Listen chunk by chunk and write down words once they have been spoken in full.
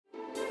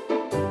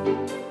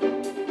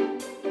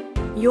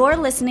You're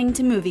listening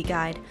to Movie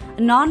Guide, a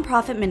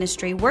non-profit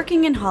ministry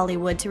working in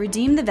Hollywood to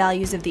redeem the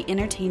values of the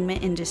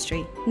entertainment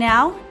industry.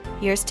 Now,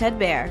 here's Ted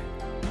Baer.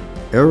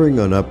 Airing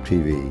on Up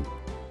TV,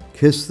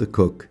 Kiss the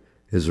Cook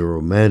is a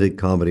romantic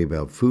comedy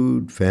about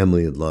food,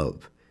 family, and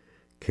love.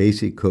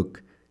 Casey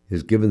Cook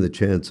is given the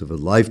chance of a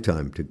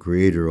lifetime to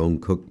create her own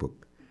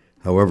cookbook.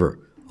 However,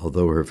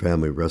 although her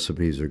family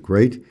recipes are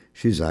great,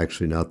 she's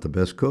actually not the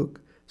best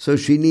cook, so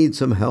she needs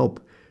some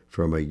help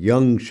from a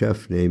young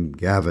chef named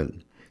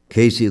Gavin.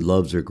 Casey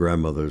loves her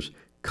grandmother's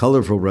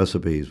colorful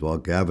recipes, while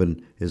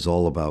Gavin is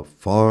all about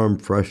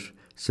farm-fresh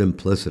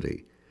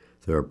simplicity.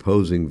 Their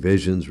opposing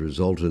visions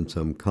result in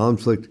some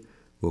conflict.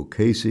 Will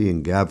Casey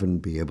and Gavin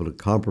be able to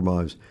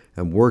compromise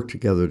and work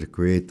together to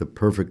create the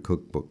perfect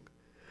cookbook?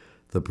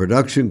 The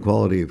production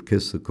quality of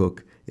Kiss the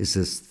Cook is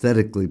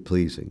aesthetically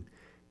pleasing.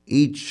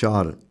 Each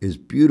shot is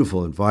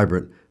beautiful and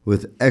vibrant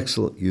with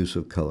excellent use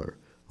of color.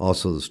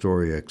 Also, the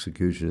story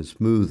execution is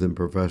smooth and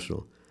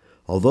professional.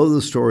 Although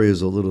the story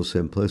is a little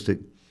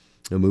simplistic,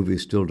 the movie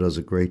still does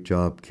a great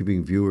job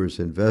keeping viewers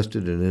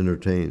invested and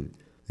entertained.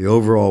 The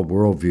overall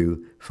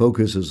worldview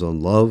focuses on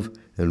love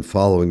and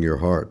following your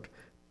heart.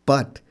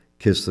 But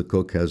Kiss the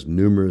Cook has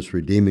numerous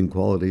redeeming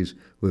qualities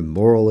with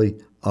morally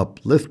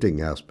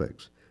uplifting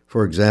aspects.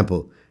 For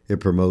example, it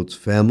promotes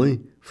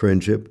family,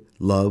 friendship,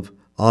 love,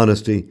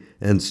 honesty,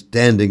 and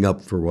standing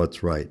up for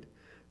what's right.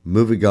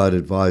 Movie Guide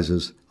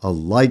advises a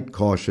light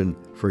caution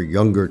for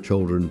younger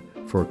children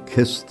for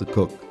Kiss the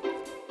Cook.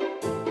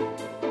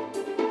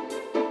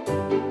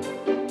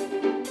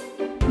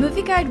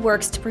 Movie Guide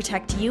works to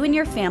protect you and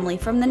your family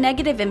from the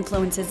negative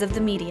influences of the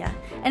media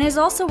and is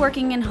also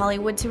working in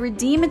Hollywood to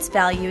redeem its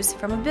values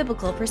from a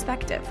biblical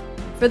perspective.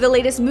 For the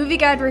latest Movie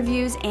Guide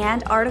reviews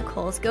and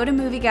articles, go to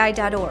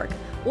movieguide.org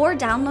or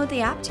download the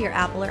app to your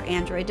Apple or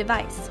Android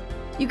device.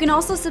 You can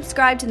also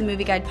subscribe to the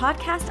Movie Guide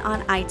podcast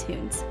on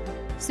iTunes.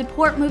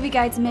 Support Movie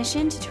Guide's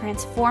mission to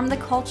transform the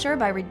culture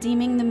by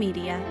redeeming the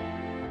media.